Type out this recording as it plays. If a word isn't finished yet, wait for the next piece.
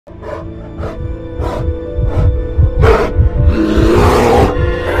This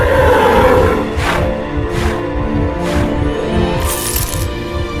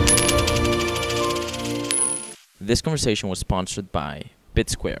conversation was sponsored by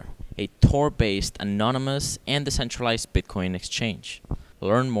BitSquare, a Tor-based anonymous and decentralized Bitcoin exchange.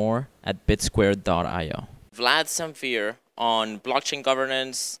 Learn more at bitsquare.io. Vlad Zamfir on blockchain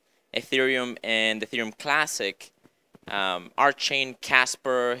governance, Ethereum and Ethereum Classic, Rchain,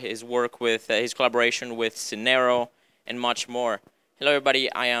 Casper, his work with his collaboration with Synereo, and much more. Hello everybody,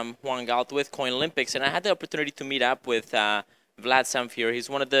 I am Juan Galt with Coin Olympics, and I had the opportunity to meet up with Vlad Zamfir. He's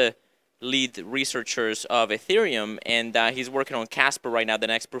one of the lead researchers of Ethereum, and he's working on Casper right now, the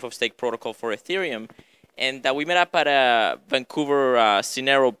next proof-of-stake protocol for Ethereum. And we met up at a Vancouver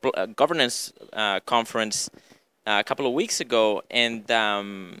Synereo governance conference a couple of weeks ago,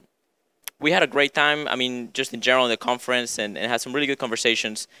 and we had a great time. I mean, just in general in the conference, and had some really good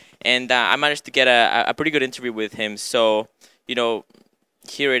conversations. And I managed to get a pretty good interview with him. So, you know,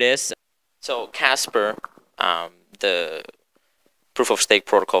 here it is. So Casper, the proof-of-stake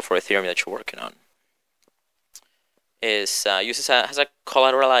protocol for Ethereum that you're working on, has a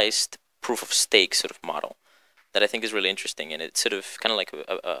collateralized proof-of-stake sort of model that I think is really interesting, and it's sort of kind of like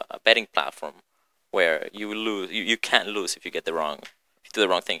a betting platform where you can't lose if you get if you do the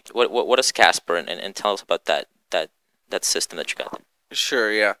wrong thing. What is Casper, and tell us about that system that you got there.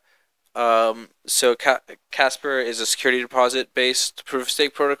 Sure, yeah. So Casper is a security deposit-based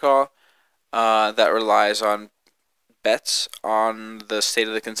proof-of-stake protocol that relies on bets on the state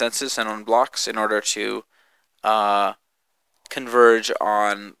of the consensus and on blocks in order to converge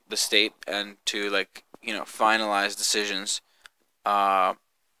on the state and to, like, you know, finalize decisions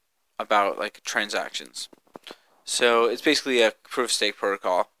about, like, transactions. So it's basically a proof-of-stake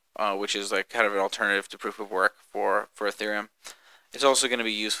protocol, which is like kind of an alternative to proof of work for Ethereum. It's also going to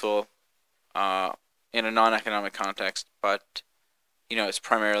be useful in a non-economic context, but, you know, it's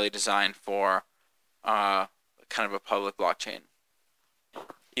primarily designed for kind of a public blockchain.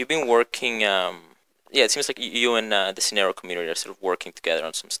 You've been working, yeah, it seems like you and the Synereo community are sort of working together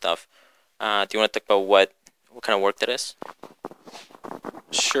on some stuff. Do you want to talk about what kind of work that is?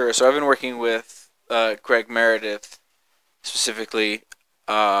 Sure. So I've been working with Greg Meredith specifically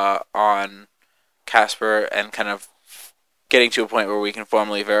on Casper and kind of getting to a point where we can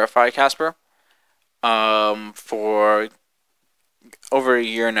formally verify Casper for over a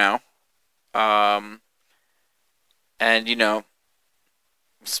year now. And, you know,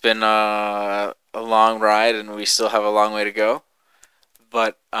 it's been a long ride, and we still have a long way to go.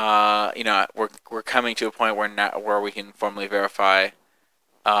 But you know, we're coming to a point where we can formally verify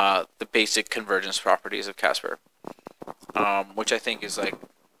the basic convergence properties of Casper, which I think is, like,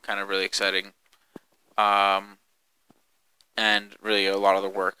 kind of really exciting, and really a lot of the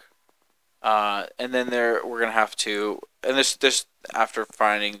work. And then we're gonna have to, and this after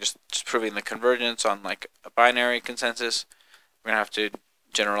finding just proving the convergence on, like, a binary consensus, we're gonna have to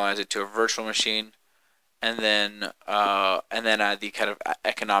generalize it to a virtual machine, and then add the kind of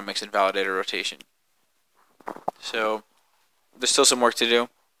economics and validator rotation. So there's still some work to do,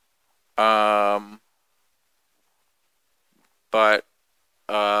 but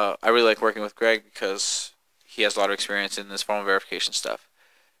I really like working with Greg because he has a lot of experience in this formal verification stuff.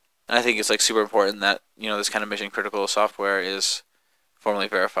 And I think it's, like, super important that, you know, this kind of mission critical software is formally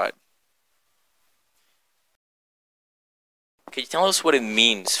verified. Can you tell us what it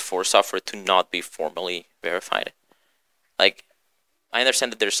means for software to not be formally verified? Like, I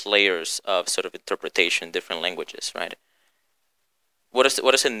understand that there's layers of sort of interpretation in different languages, right? What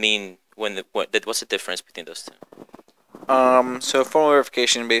does it mean what's the difference between those two? So formal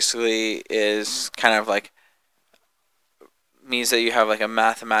verification basically is kind of like means that you have, like, a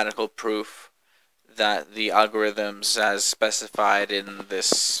mathematical proof that the algorithms as specified in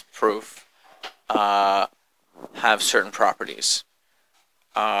this proof have certain properties.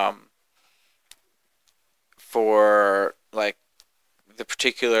 For, like, the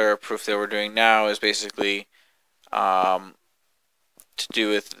particular proof that we're doing now is basically to do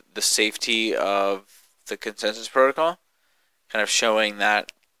with the safety of the consensus protocol, kind of showing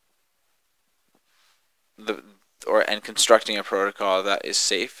that and constructing a protocol that is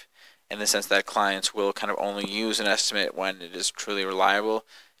safe in the sense that clients will kind of only use an estimate when it is truly reliable,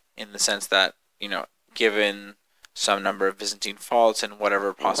 in the sense that, you know, given some number of Byzantine faults and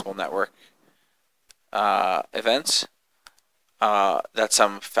whatever possible network events, that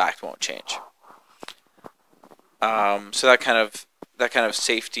some fact won't change. So that kind of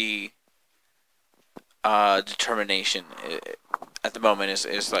safety determination at the moment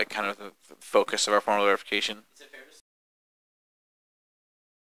is like kind of the focus of our formal verification.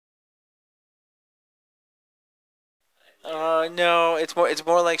 No, it's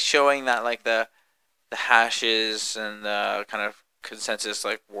more like showing that like the hashes and the kind of consensus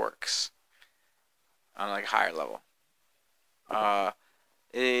like works on like a higher level. Uh,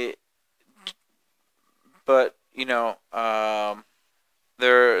 it, but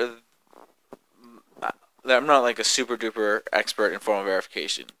there. I'm not like a super duper expert in formal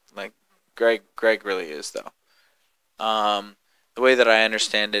verification. Like Greg really is though. The way that I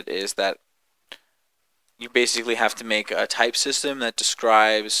understand it is that you basically have to make a type system that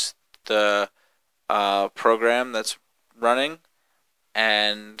describes the program that's running,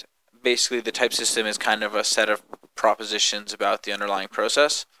 and basically the type system is kind of a set of propositions about the underlying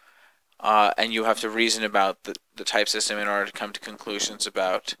process, and you have to reason about the type system in order to come to conclusions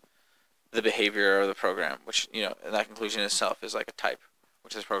about the behavior of the program, which that conclusion itself is like a type,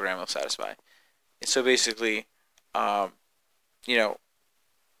 which this program will satisfy. And so basically, um, you know,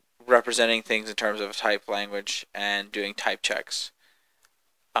 representing things in terms of a type language and doing type checks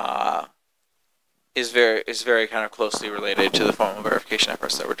uh, is very kind of closely related to the formal verification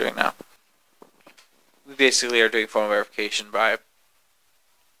efforts that we're doing now. We basically are doing formal verification by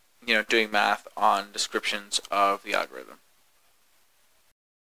doing math on descriptions of the algorithm.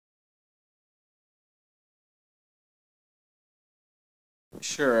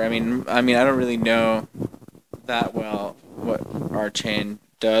 Sure. I mean, I don't really know that well what our chain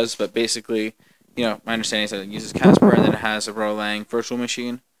does, but basically, my understanding is that it uses Casper and then it has a Erlang virtual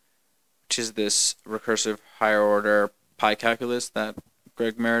machine, which is this recursive higher order pi calculus that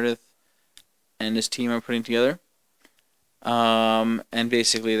Greg Meredith and his team are putting together. And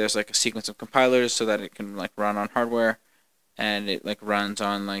basically, there's like a sequence of compilers so that it can like run on hardware, and it like runs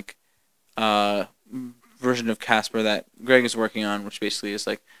on like uh version of Casper that Greg is working on, which basically is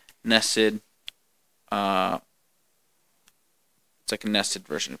like nested. Uh, it's like a nested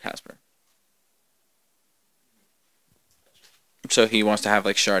version of Casper. So he wants to have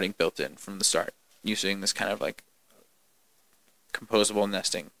like sharding built in from the start, using this kind of like composable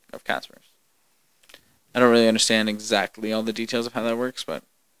nesting of Caspers. I don't really understand exactly all the details of how that works, but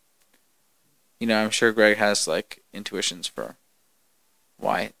I'm sure Greg has like intuitions for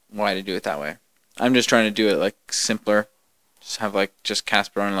why to do it that way. I'm just trying to do it like simpler. Just have like just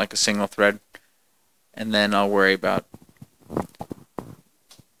Casper on like a single thread, and then I'll worry about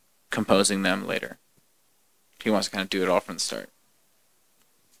composing them later. He wants to kind of do it all from the start,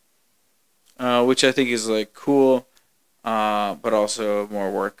 which I think is like cool, but also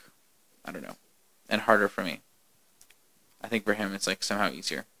more work. I don't know, and harder for me. I think for him it's like somehow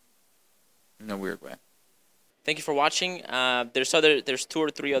easier, in a weird way. Thank you for watching. There's two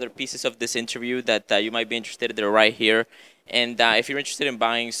or three other pieces of this interview that you might be interested in. They're right here. And if you're interested in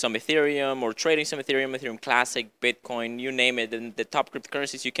buying some Ethereum or trading some Ethereum, Ethereum Classic, Bitcoin, you name it, and the top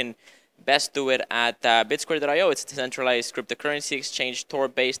cryptocurrencies, you can best do it at bitsquare.io. It's a decentralized cryptocurrency exchange,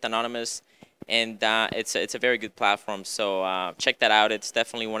 Tor-based, anonymous, and it's a very good platform. So check that out. It's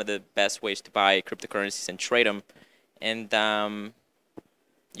definitely one of the best ways to buy cryptocurrencies and trade them. And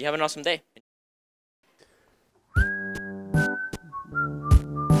you have an awesome day.